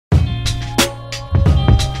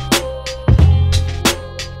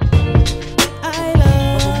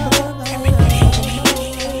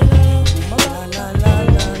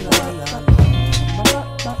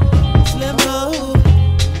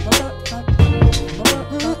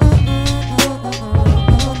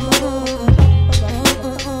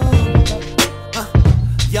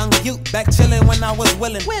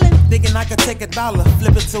willing. Thinking I could take $1,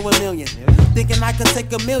 flip it to $1 million. Thinking I could take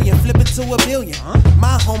 $1 million, flip it to $1 billion.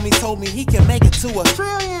 My homie told me he can make it to $1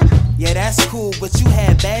 trillion. Yeah, that's cool, but you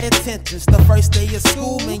had bad intentions. The first day of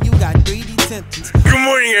school, man, you got 3 detentions. Good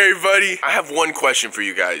morning, everybody. I have one question for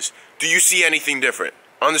you guys. Do you see anything different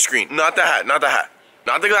on the screen? Not the hat, not the hat.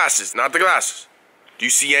 Not the glasses, not the glasses. Do you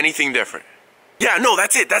see anything different? Yeah, no,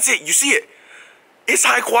 that's it, you see it. It's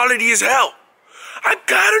high quality as hell. I've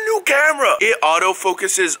got a new camera. It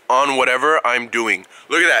autofocuses on whatever I'm doing.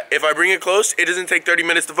 Look at that. If I bring it close, it doesn't take 30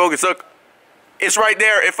 minutes to focus. Look, it's right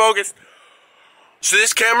there, it focused. So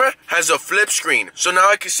this camera has a flip screen. So now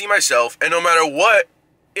I can see myself, and no matter what,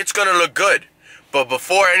 it's gonna look good. But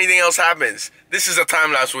before anything else happens, this is a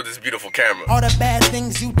time lapse with this beautiful camera. All the bad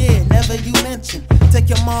things you did, never you mentioned. Take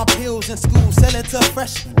your mom pills in school, sell it to a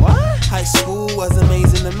freshman. What? High school was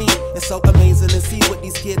amazing to me. It's so amazing to see what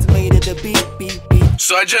these kids made it to be.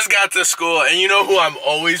 So I just got to school, and you know who I'm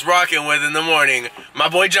always rocking with in the morning? My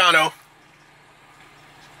boy Jono.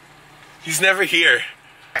 He's never here.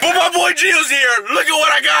 But my boy Gio's here. Look at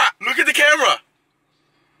what I got. Look at the camera.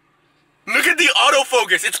 Look at the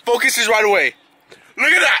autofocus. It focuses right away.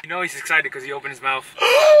 Look at that! You know he's excited because he opened his mouth.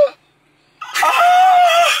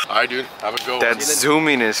 Alright, dude. Have a go. That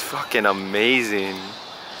zooming is fucking amazing.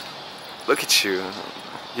 Look at you.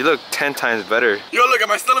 You look 10 times better. Yo, look. Am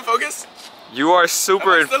I still in focus? You are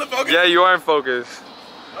super. Am I still in focus? Yeah, you are in focus.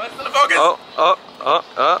 Am I still in focus?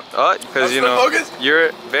 Because you know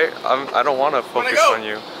you're very. I don't want to focus on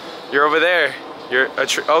you. You're over there. You're a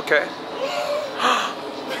okay.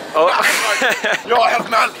 Oh. Yo, I have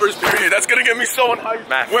math first period. That's gonna get me so hyped.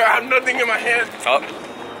 Math. Where I have nothing in my hand. Oh.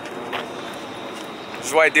 This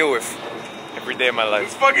is what I deal with every day of my life.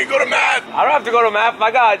 Let's fucking go to math. I don't have to go to math.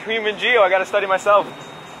 I got Nicole and Gio. I gotta study myself.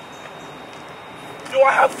 Yo,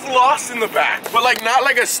 I have floss in the back, but like not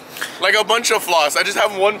like a bunch of floss. I just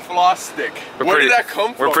have one floss stick. Where did that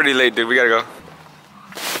come from? We're pretty late, dude. We gotta go.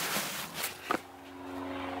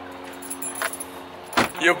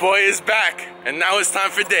 Your boy is back, and now it's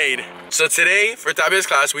time for Dade. So today, for Tabia's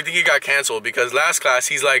class, we think he got canceled because last class,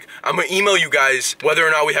 he's like, I'm gonna email you guys whether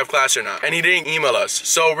or not we have class or not. And he didn't email us.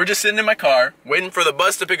 So we're just sitting in my car, waiting for the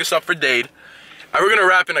bus to pick us up for Dade. And we're gonna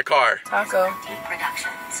rap in a car. Taco. All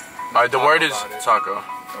right, the word is taco.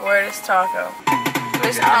 The word is taco.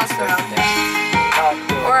 There's a taco out there.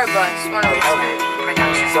 Or a bus, one of these two.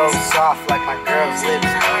 So soft like my girl's lips.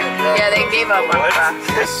 Yeah, they gave up on that.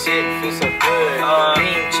 This shit feels so good.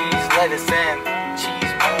 Cream, cheese, lettuce, and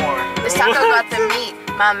cheese more. This taco got the meat.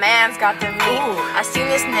 My man's got the meat. I seen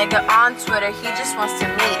this nigga on Twitter. He just wants to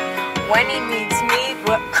meet. When he meets me,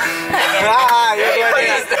 what?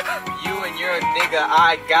 You and your nigga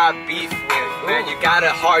I got beef with. Man, you got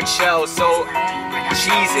a hard shell, so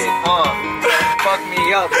cheese it. Fuck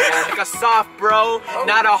me up, man. Like a soft bro,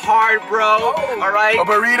 not a hard bro. Alright? A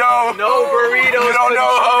burrito. No burritos. You don't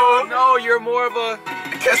know ho. No, you're more of a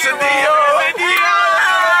quesadillo.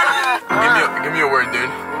 Give me a word, dude.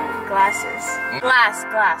 Glasses. Glass.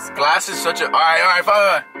 Glass is such a. Alright,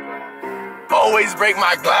 fine. Always break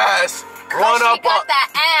my glass. Run up on that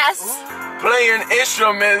ass. Playing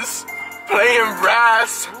instruments. Playing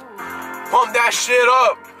brass. Pump that shit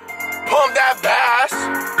up. Pump that bass.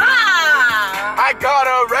 I got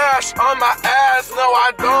a rash on my ass. No,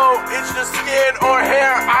 I don't. It's just skin or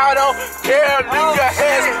hair. I don't care. Leave your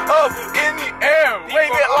hands up in the air.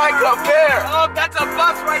 Wave it like a bear. Oh, that's a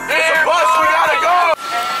bus right there. It's a bus. We gotta go.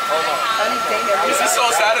 Is this so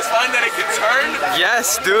satisfying that it can turn?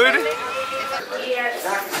 Yes, dude.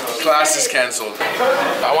 Class is canceled.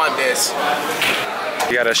 I want this.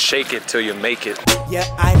 You gotta shake it till you make it. Yeah,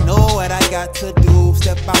 I know what I got to do.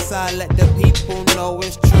 Step outside, let the people know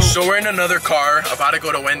it's true. So we're in another car, about to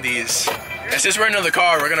go to Wendys. And since we're in another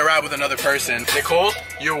car, we're gonna ride with another person. Nicole,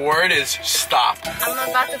 your word is stop. I'm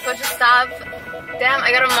about to push a stop. Damn,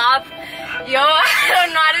 I got a mop. Yo, I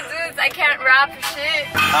don't know how to do this. I can't rap for shit.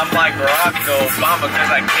 I'm like Barack Obama because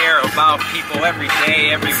I care about people every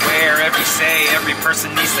day, everywhere, every say, every person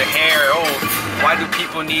needs the hair. Oh, why do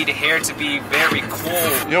people need hair to be very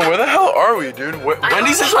cool? Yo, where the hell are we, dude?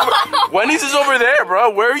 Wendy's is over there, bro.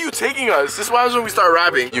 Where are you taking us? This is what happens when we start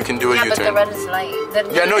rapping. You can do a yeah, U-turn. but the red is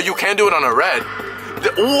light. Yeah, no, you can't do it on a red.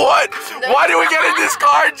 What? Why did we get in this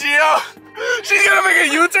car, Gio? She's gonna make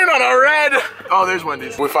a U-turn on a red. Oh, there's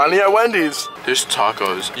Wendy's. We're finally at Wendy's. There's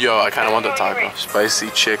tacos. Yo, I kind of want the taco. Spicy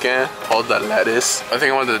chicken, all the lettuce. I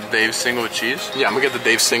think I want the Dave single with cheese. Yeah, I'm gonna get the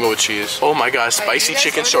Dave single with cheese. Oh my god, spicy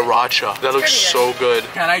chicken sriracha. That looks so good.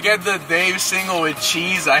 Can I get the Dave single with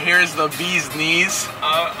cheese? I hear it's the bee's knees.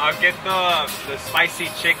 I'll get the spicy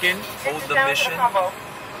chicken. Hold the mission.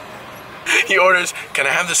 He orders, "Can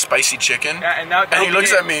I have the spicy chicken?" Yeah, and he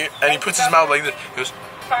looks at me and he puts his mouth like this. He goes,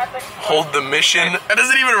 "Hold the mission." That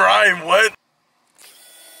doesn't even rhyme. What?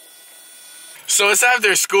 So it's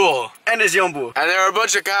after school. And it's Yombu. And there are a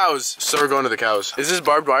bunch of cows. So we're going to the cows. Is this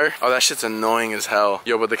barbed wire? Oh, that shit's annoying as hell.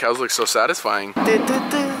 Yo, but the cows look so satisfying.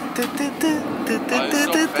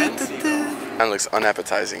 That looks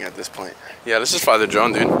unappetizing at this point. Yeah, this is Father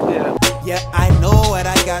John, dude. Yeah, I know what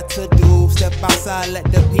I got to do. Step outside, let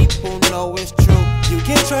the people know it's true. You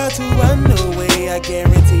can try to run away. I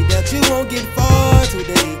guarantee that you won't get far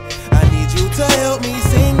today. I need you to help me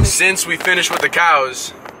sing. Since we finished with the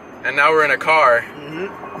cows, and now we're in a car,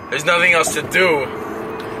 there's nothing else to do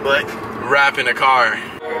but rap in a car.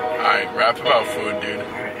 Alright, rap about food, dude.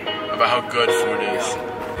 About how good food is.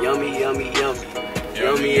 Yummy, yummy, yummy.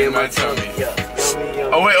 Yummy in my tummy. Yeah. Yummy,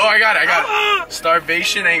 yummy. Oh wait, I got it.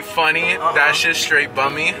 Starvation ain't funny. That shit's straight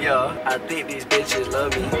bummy. Yeah, I think these bitches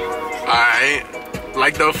love me. Alright.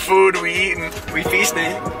 Like the food we eating. We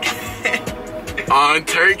feasting. On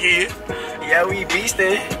turkey. Yeah, we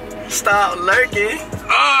beasting. Stop lurking.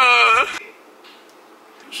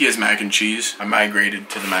 He has mac and cheese. I migrated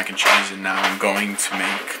to the mac and cheese and now I'm going to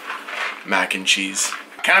make mac and cheese.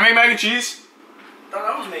 Can I make mac and cheese? I thought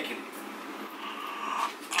I was making it.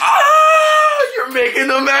 You're making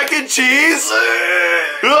the mac and cheese?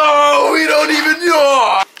 Oh, we don't even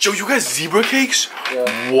know. Joe, you got zebra cakes?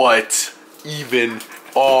 Yeah. What? Even?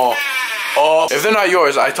 Oh. If they're not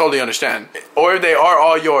yours, I totally understand. Or if they are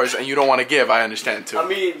all yours and you don't want to give, I understand too. I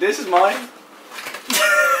mean, this is mine.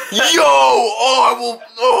 Yo! Oh, I will.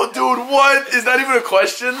 Oh, dude, what? Is that even a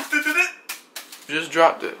question? You just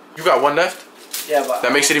dropped it. You got one left? Yeah, but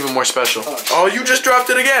that makes it even more special. Oh, you just dropped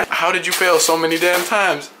it again. How did you fail so many damn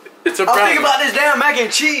times? It's a I'm thinking about this damn mac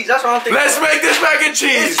and cheese. That's what I'm thinking. Let's make this mac and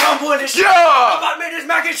cheese. It's some point this shit. Yeah! I'm about to make this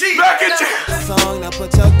mac and cheese. Mac and cheese. Song, now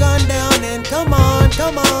put your gun down and come on,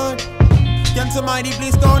 come on. Can somebody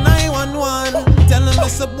please call 911? Tell them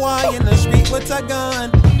it's a boy in the street with a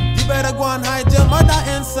gun. You better go and hide your mother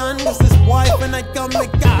and son. Cause this boy finna come to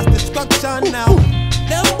cause destruction now.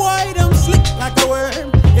 Them boy, them slick like a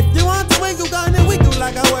worm. If you want to wiggle, gonna wiggle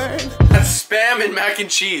like a worm. That's spam and mac and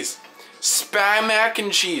cheese. Spam mac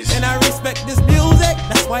and cheese. And I respect this music.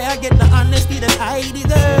 That's why I get the honesty that I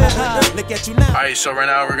deserve. Look at you now. Alright, so right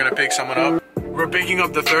now we're gonna pick someone up. We're picking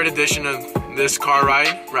up the third edition of this car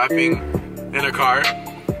ride. Rapping in a car.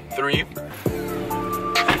 3.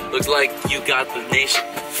 Looks like you got the nation.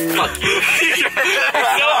 Fuck you. It's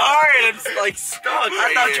so hard. It's like stuck.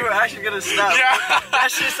 I thought you were actually gonna stop. Yeah.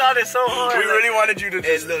 That shit sounded so hard. We really wanted you to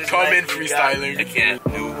just come in freestyling. I can't.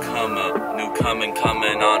 New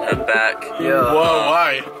coming on her back. Yeah. Whoa,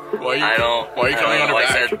 why? Why are you coming on her I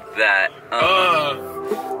back? said that.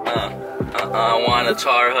 I want a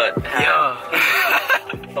tar hut. Yeah.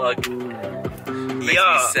 Fuck. Makes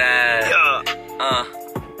me sad.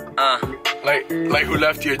 Like who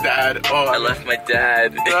left your dad? Oh, I left my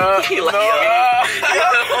dad. He left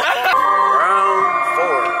Round 4.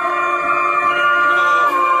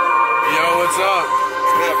 Yo, what's up?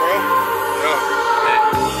 Yeah, bro. Yo.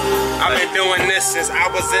 I've been doing this since I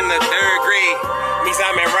was in the 3rd grade. Means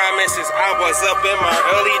I've been rhyming since I was up in my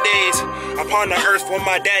early days. Upon the earth when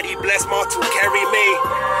my daddy blessed more to carry me.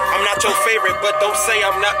 I'm not your favorite, but don't say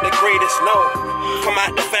I'm not the greatest, no. Come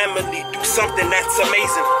out the family, do something that's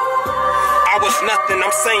amazing. I was nothing,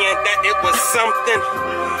 I'm saying that it was something.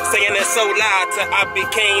 Saying it so loud till I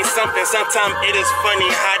became something. Sometimes it is funny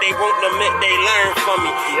how they won't admit they learn from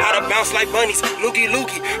me. How to bounce like bunnies, loogie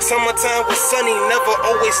loogie. Summertime was sunny, never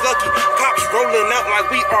always lucky. Cops rolling out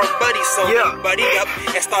like we are buddies. So we buddy up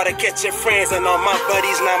and started catching friends. And all my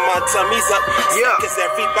buddies, now my tummy's up. Cause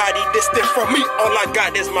everybody distant from me. All I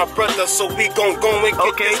got is my brother, so we gon' go and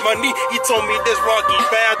get this money. He told me this rocky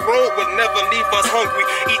bad road would never leave us hungry.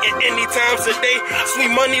 Eating any times a day,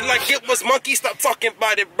 sweet money like it was monkey. Stop talking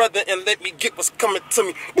about it, brother, and let me get what's coming to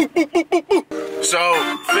me. Boo, boo, boo, boo, boo. So,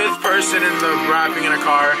 5th person in the rapping in a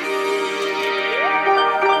car.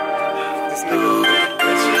 This nigga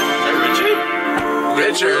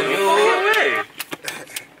Richard.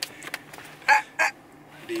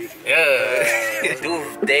 Yeah.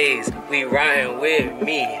 Doof-days, we riding with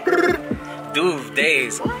me.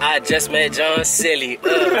 Doof-days, I just met John Silly.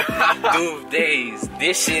 Doof-days,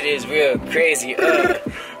 this shit is real crazy.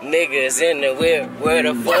 niggas in the whip, where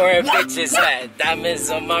the foreign bitches at? Diamonds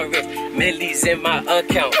on my wrist, millies in my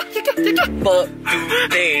account. Fuck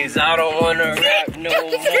doofdays, I don't wanna rap no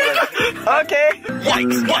more. Okay.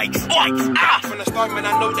 Yikes. From the start, man,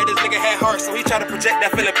 I know that this nigga had heart, so he tried to project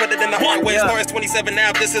that feeling, put it in the heart. Where it starts 27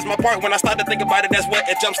 now, this is my part. When I started to think about it, that's where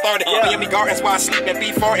it jump started. Miami Gardens, why I sleep and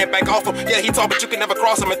be far and back off him. Yeah, he talk, but you can never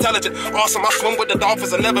cross him. Intelligent, awesome. I swim with the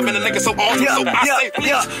dolphins. I've never been a nigga so awesome. So I say,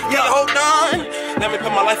 please, hold on. Let me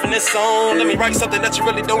put my life in this song. Let me write something that you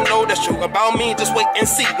really don't know that's true about me. Just wait and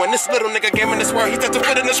see. When this little nigga came in this world, he touched a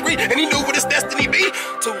foot in the street and he knew what his destiny be.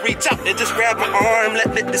 To reach out and just grab my arm.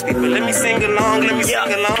 Let this people, let me sing along. Let me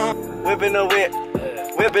sing along. Whipping the whip,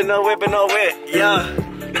 whipping the whip. Yeah,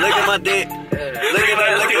 look at my dick. Look at my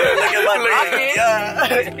dick. Yeah.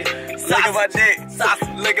 Look at my dick.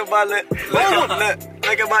 Look at my lip. Look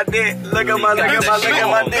at my dick. Look at my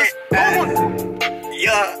dick.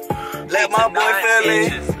 Yeah. Let my boy feel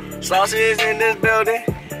it. Sausage in this building.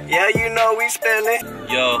 Yeah, you know we spill it.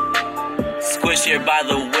 Yo, squish here by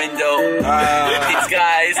the window. These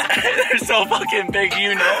guys, they're so fucking big,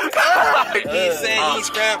 you know. He said he's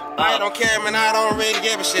crap. I don't care, man. I don't really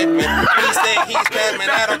give a shit, man. He said he's crap, man.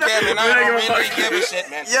 I don't care, man. I don't really give a shit,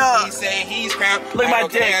 man. Yeah. He said he's crap. Look at my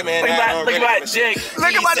dick. Look at my dick.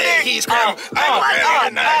 Look at my dick. He's crap. I don't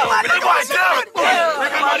care, man. Look at my dick.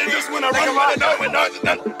 Look at my dick. Just when I run,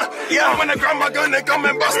 yeah, when I grab my gun, they come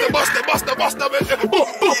and bust it.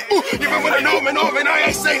 Even when I know, man, I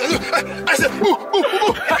ain't saying. I said,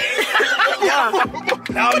 Yeah.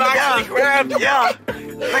 Now I'm actually grabbed. Yeah.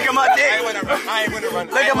 Look at my dick. I ain't wanna run.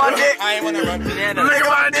 Look at my dick. I ain't wanna run. Look at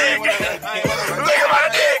my dick. Look at my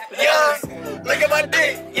dick. Yeah. Look at my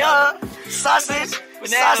dick. Yeah. Sausage.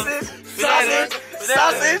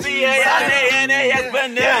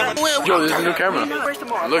 Yo, this is a new camera.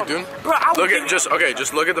 Look, dude.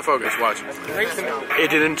 Just look at the focus. Watch. It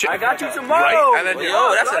didn't. I got you tomorrow. Right? And then,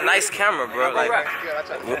 Yo, that's a nice camera, bro. Like,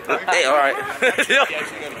 hey, all right.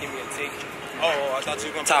 I thought you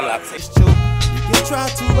were gonna time lapse. You try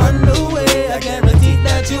to run away, I guarantee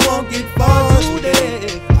that you won't get far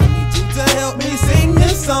today. I need you to help me sing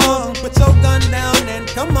this song. Put your gun down and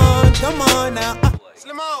come on now.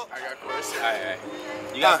 Slimoe. I got course.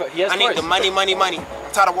 I need the money.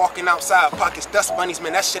 I'm tired of walking outside, pockets, dust bunnies,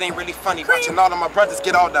 man, that shit ain't really funny. Watching all of my brothers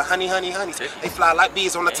get all the honeys. They fly like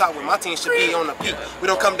bees on the top when my team should be on the peak. We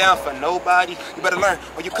don't come down for nobody. You better learn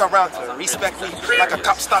when you come around to respect me. Like a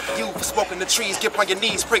cop stop you for smoking the trees, get on your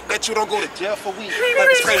knees, break that you don't go to jail for weed.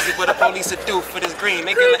 Like it's crazy what the police would do for this green.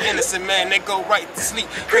 They kill an innocent man, they go right to sleep.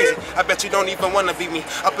 Crazy, I bet you don't even wanna be me.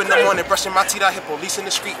 Up in the morning, brushing my teeth, I hit police in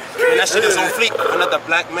the street. And that shit is on fleek. Another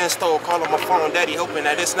black man stole, call on my phone, daddy hoping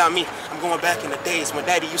that it's not me. I'm going back in the days when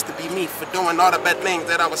daddy used to be me for doing all the bad things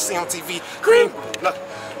that I would see on TV.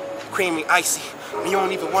 Creamy, icy. You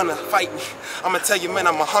don't even wanna fight me. I'ma tell you, man,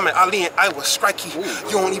 I'm Muhammad Ali and I will strike you.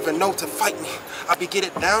 You don't even know to fight me. I be get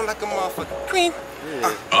it down like a motherfucker. Cream.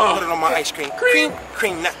 Put it on my ice cream.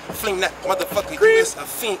 Cream that, fling that, motherfucker. You is a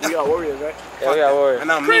fiend. We got warriors, right? Yeah, we got warriors.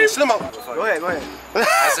 And I'm mean. Slimoe. Go ahead.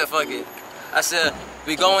 I said, fuck it. I said,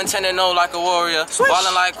 we going 10-0 like a warrior,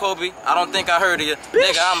 ballin' like Kobe. I don't think I heard of you.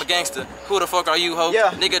 Nigga, I'm a gangster. Who the fuck are you, ho?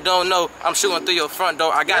 Yeah. Nigga don't know. I'm shooting through your front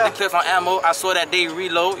door. I got the clip on ammo. I saw that they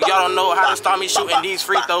reload. Y'all don't know how to start me shooting these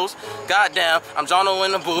free throws. Goddamn, I'm Jono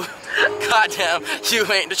in the booth. Goddamn, you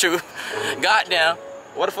ain't the truth. Goddamn.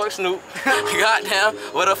 What the fuck, Snoop? Goddamn,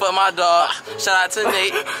 what the fuck, my dog? Shout out to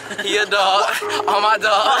Nate, he a dog. All my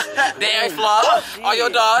dogs, they ain't flawed. All your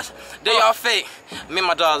dogs, they all fake. Me and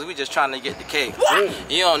my dogs, we just trying to get the cake.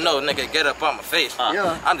 You don't know, nigga, get up on my face.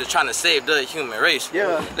 I'm just trying to save the human race.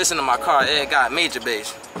 Listen to my car, it got major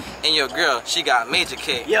bass. And your girl, she got major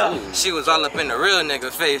cake. She was all up in the real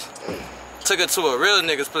nigga face. Took her to a real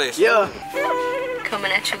nigga's place.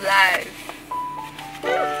 Coming at you live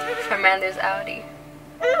from Mander's Audi.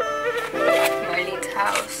 Marlene's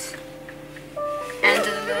house. And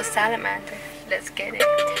the little salamander. Let's get it.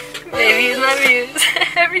 Baby is my muse.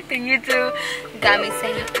 Everything you do got me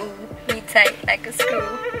saying ooh, me tight like a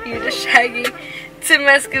screw. You the Shaggy to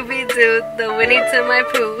my Scooby-Doo, the Winnie to my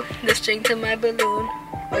Pooh, the string to my balloon.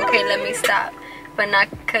 Okay, let me stop, but not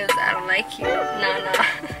cause I don't like you. Nah.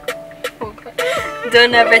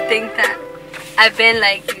 Don't ever think that I've been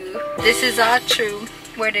like you. This is all true.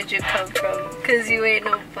 Where did you come from? Cause you ain't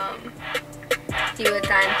no bum. You a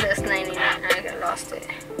dime plus 99, I got lost it.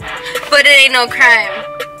 But it ain't no crime.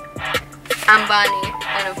 I'm Bonnie,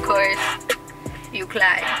 and of course, you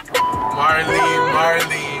Clyde.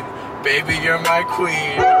 Marlene, baby, you're my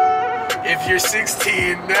queen. If you're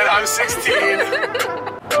 16, then I'm 16.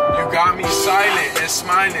 You got me silent and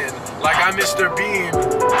smiling like I'm Mr. Bean.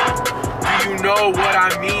 Do you know what I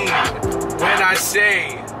mean when I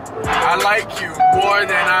say I like you more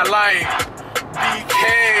than I like BK.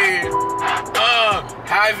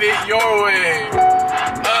 Have it your way.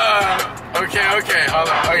 Okay, hold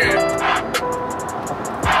on, okay.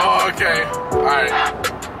 Oh, okay, alright.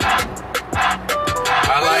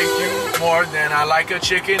 I like you more than I like a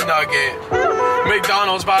chicken nugget.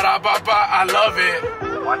 McDonald's, ba-da-ba-ba, I love it.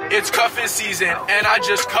 It's cuffing season, and I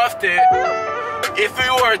just cuffed it. If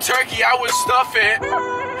it were a turkey, I would stuff it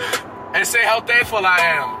and say how thankful I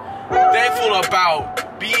am. Thankful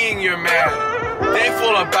about being your man.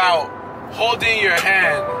 Thankful about holding your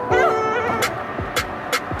hand.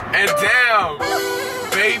 And damn,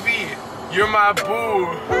 baby, you're my boo.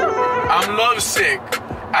 I'm lovesick,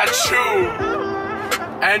 I chew.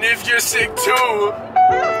 And if you're sick too,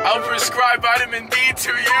 I'll prescribe vitamin D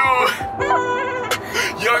to you.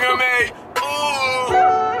 Young M.A., ooh.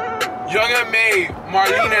 Young M.A.,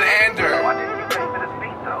 Marlene and Ander.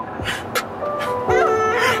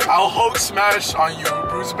 I'll Hulk smash on you,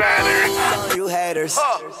 Bruce Banner. You haters,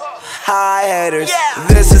 hi haters.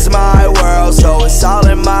 This is my world, so it's all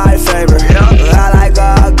in my favor. I like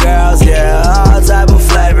all girls, yeah, all type of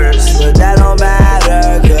flavors. But that don't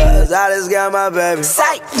matter, cause I just got my baby.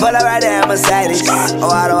 But I ride that Mercedes.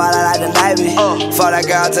 Oh, I don't like the Navy. For that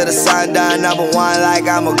girl to the sun, done #1 like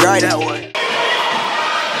I'm a great. Fuck,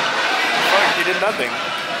 he did nothing.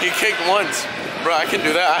 He kicked once. Bro, I can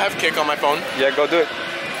do that. I have kick on my phone. Yeah, go do it.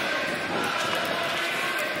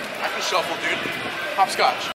 I can shuffle, dude. Hopscotch.